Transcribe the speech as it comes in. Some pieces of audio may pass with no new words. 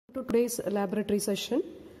To today's laboratory session.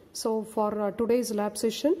 So for today's lab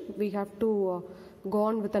session, we have to go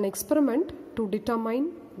on with an experiment to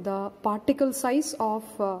determine the particle size of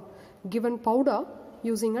given powder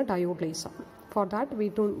using a diode laser. For that,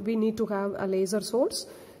 we need to have a laser source,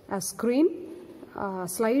 a screen, a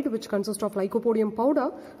slide which consists of lycopodium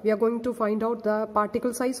powder. We are going to find out the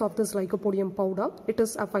particle size of this lycopodium powder. It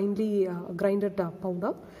is a finely grinded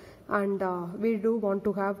powder, and we do want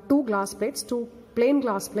to have two plain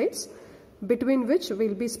glass plates, between which we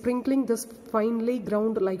will be sprinkling this finely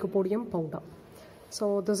ground lycopodium powder.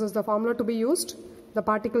 So this is the formula to be used. The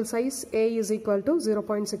particle size A is equal to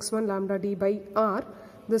 0.61 lambda d by R.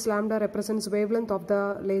 This lambda represents wavelength of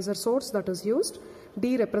the laser source that is used.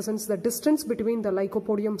 D represents the distance between the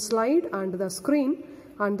lycopodium slide and the screen,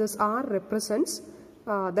 and this R represents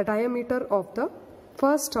the diameter of the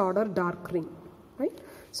first order dark ring. Right?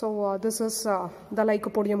 So this is the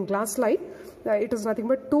lycopodium glass slide. It is nothing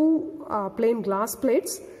but two plain glass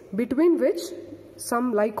plates, between which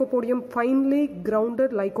some finely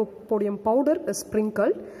grounded lycopodium powder is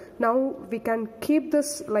sprinkled. Now we can keep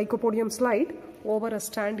this lycopodium slide over a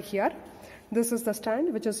stand here. This is the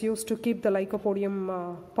stand which is used to keep the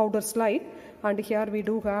lycopodium powder slide, and here we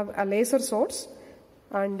do have a laser source,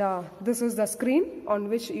 and this is the screen on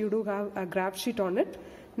which you do have a graph sheet on it.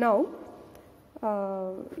 Now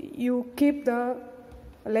you keep the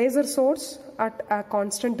laser source at a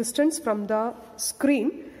constant distance from the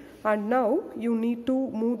screen, and now you need to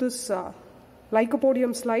move this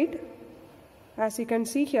lycopodium slide. As you can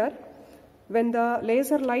see here, when the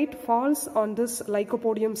laser light falls on this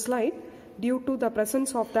lycopodium slide, due to the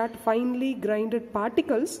presence of that finely grinded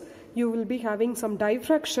particles, you will be having some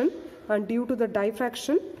diffraction, and due to the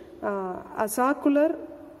diffraction, a circular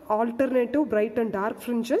alternative bright and dark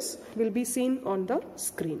fringes will be seen on the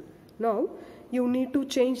screen. Now you need to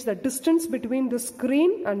change the distance between the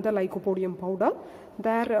screen and the lycopodium powder.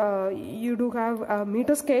 There you do have a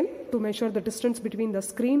meter scale to measure the distance between the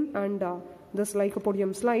screen and this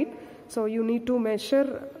lycopodium slide. So you need to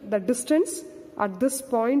measure the distance at this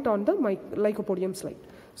point on the lycopodium slide.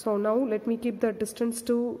 So now let me keep the distance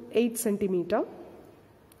to 8 centimeter.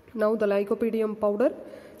 Now the lycopodium powder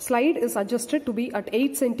slide is adjusted to be at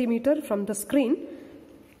 8 centimeter from the screen.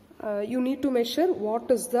 You need to measure what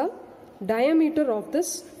is the diameter of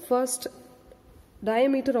this first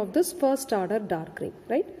order dark ring,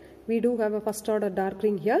 right? We do have a first order dark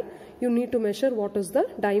ring here. You need to measure what is the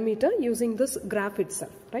diameter using this graph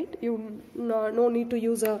itself, right? You no need to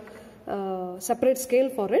use a separate scale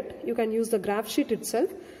for it. You can use the graph sheet itself.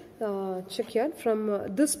 Check here,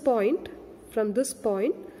 from this point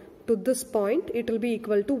to this point, it will be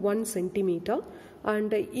equal to 1 centimeter,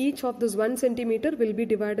 and each of this 1 centimeter will be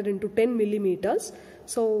divided into 10 millimeters.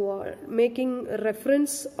 So making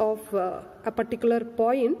reference of a particular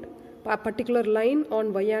point, a particular line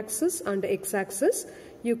on y-axis and x-axis,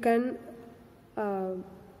 you can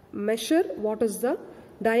measure what is the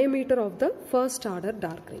diameter of the first order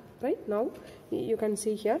dark ring. Right? Now you can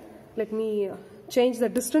see here, let me change the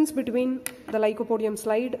distance between the lycopodium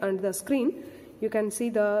slide and the screen. You can see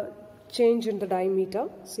the change in the diameter.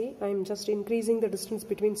 See, I am just increasing the distance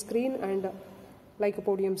between screen and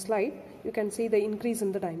lycopodium slide. You can see the increase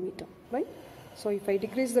in the diameter, right? So if I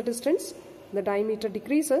decrease the distance, the diameter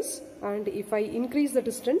decreases, and if I increase the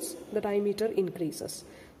distance, the diameter increases.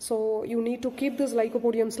 So you need to keep this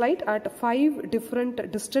lycopodium slide at 5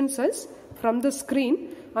 different distances from the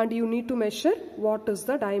screen, and you need to measure what is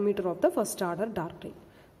the diameter of the first order dark ring.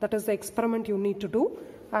 That is the experiment you need to do.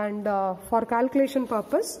 And for calculation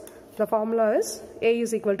purpose, the formula is A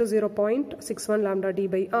is equal to 0.61 lambda d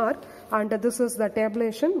by R, and this is the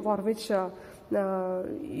tabulation for which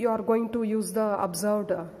you are going to use the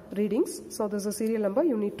observed readings. So this is a serial number.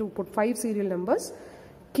 You need to put 5 serial numbers.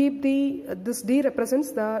 Keep this D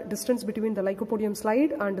represents the distance between the lycopodium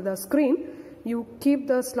slide and the screen. You keep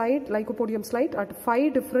the lycopodium slide at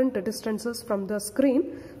 5 different distances from the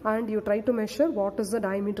screen, and you try to measure what is the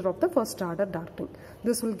diameter of the first order dark ring.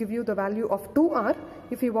 This will give you the value of 2R.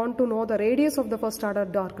 If you want to know the radius of the first order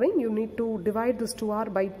dark ring, you need to divide this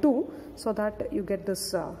 2R by 2 so that you get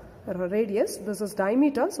this radius. This is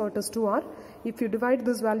diameter, so it is 2R. If you divide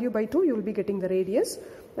this value by 2, you will be getting the radius,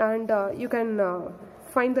 and you can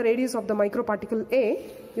find the radius of the microparticle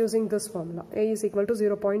A using this formula. A is equal to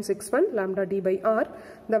 0.61 lambda d by R.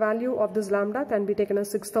 The value of this lambda can be taken as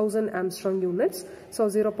 6000 Armstrong units. So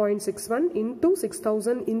 0.61 into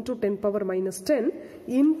 6000 into 10 power minus 10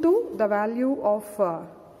 into the value of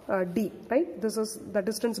D, right? This is the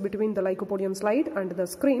distance between the lycopodium slide and the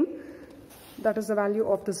screen. That is the value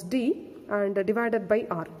of this D, and divided by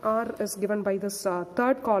R. R is given by this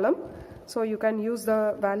third column. So you can use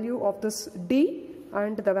the value of this D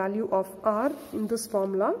and the value of R in this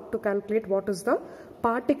formula to calculate what is the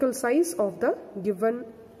particle size of the given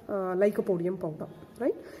lycopodium powder,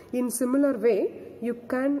 right? In similar way, you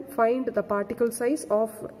can find the particle size of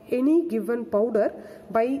any given powder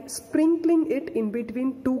by sprinkling it in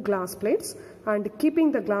between two glass plates and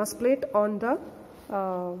keeping the glass plate on the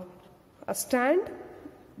stand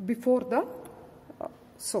before the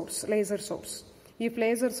source, laser source. If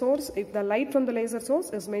the light from the laser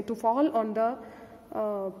source is made to fall on the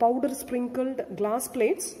powder sprinkled glass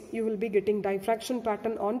plates, you will be getting diffraction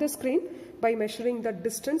pattern on the screen by measuring the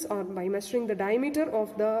distance or by measuring the diameter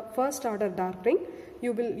of the first order dark ring.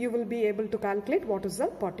 You will be able to calculate what is the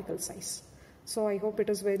particle size. So I hope it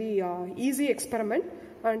is very easy experiment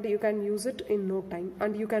and you can use it in no time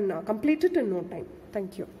and you can complete it in no time.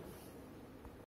 Thank you.